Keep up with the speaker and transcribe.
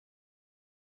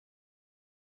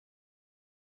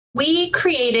We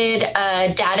created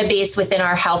a database within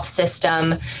our health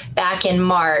system back in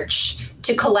March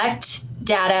to collect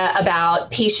data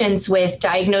about patients with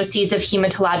diagnoses of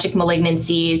hematologic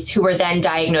malignancies who were then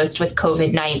diagnosed with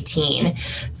COVID-19.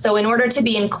 So in order to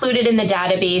be included in the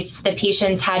database, the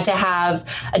patients had to have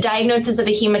a diagnosis of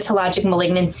a hematologic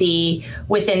malignancy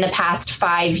within the past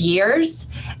 5 years,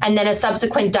 and then a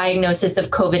subsequent diagnosis of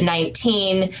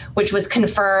COVID-19, which was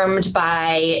confirmed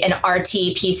by an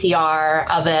RT-PCR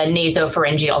of a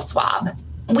nasopharyngeal swab.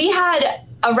 We had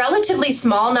a relatively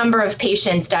small number of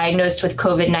patients diagnosed with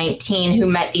COVID-19 who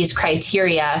met these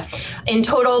criteria. In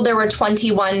total, there were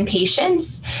 21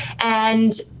 patients,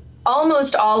 and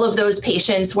almost all of those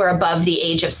patients were above the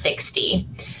age of 60.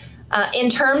 In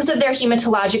terms of their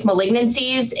hematologic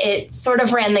malignancies, it sort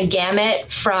of ran the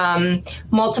gamut from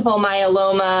multiple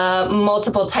myeloma,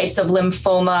 multiple types of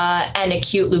lymphoma, and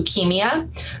acute leukemia.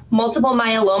 Multiple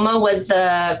myeloma was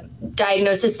the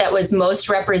diagnosis that was most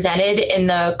represented in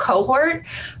the cohort,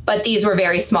 but these were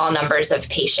very small numbers of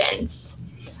patients.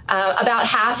 About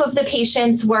half of the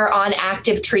patients were on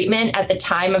active treatment at the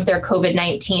time of their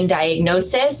COVID-19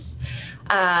 diagnosis,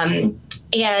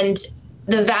 and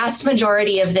the vast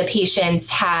majority of the patients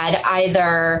had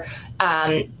either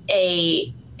a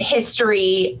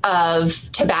history of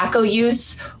tobacco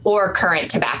use or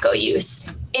current tobacco use.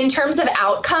 In terms of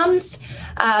outcomes,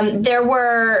 there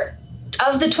were,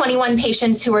 of the 21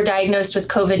 patients who were diagnosed with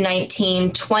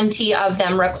COVID-19, 20 of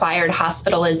them required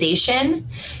hospitalization,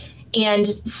 and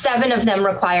 7 of them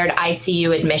required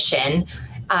ICU admission.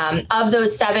 Of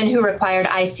those 7 who required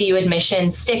ICU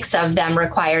admission, 6 of them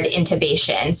required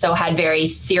intubation, so had very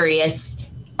serious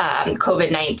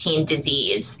COVID-19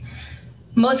 disease.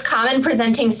 Most common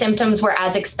presenting symptoms were,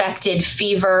 as expected,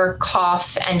 fever,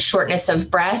 cough, and shortness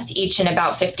of breath, each in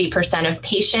about 50% of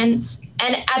patients.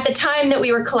 And at the time that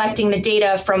we were collecting the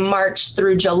data from March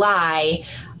through July,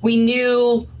 we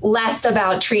knew less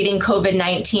about treating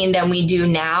COVID-19 than we do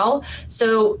now.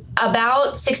 So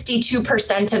about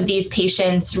 62% of these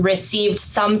patients received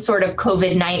some sort of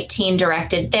COVID-19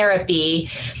 directed therapy,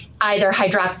 either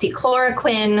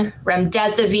hydroxychloroquine,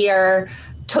 remdesivir,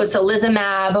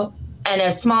 tocilizumab, and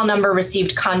a small number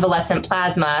received convalescent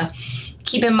plasma.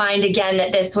 Keep in mind, again,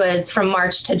 that this was from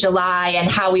March to July, and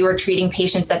how we were treating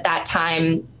patients at that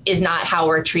time is not how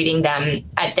we're treating them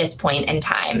at this point in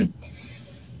time.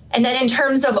 And then in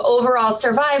terms of overall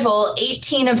survival,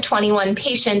 18 of 21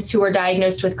 patients who were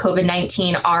diagnosed with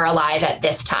COVID-19 are alive at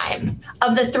this time.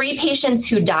 Of the 3 patients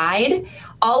who died,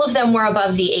 all of them were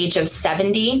above the age of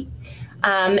 70.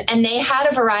 And they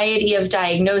had a variety of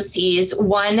diagnoses.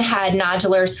 One had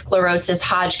nodular sclerosis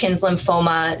Hodgkin's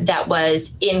lymphoma that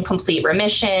was in complete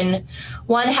remission.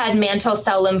 One had mantle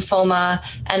cell lymphoma,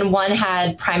 and one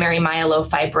had primary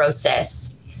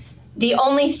myelofibrosis. The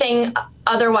only thing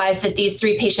otherwise that these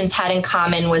 3 patients had in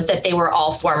common was that they were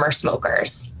all former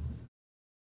smokers.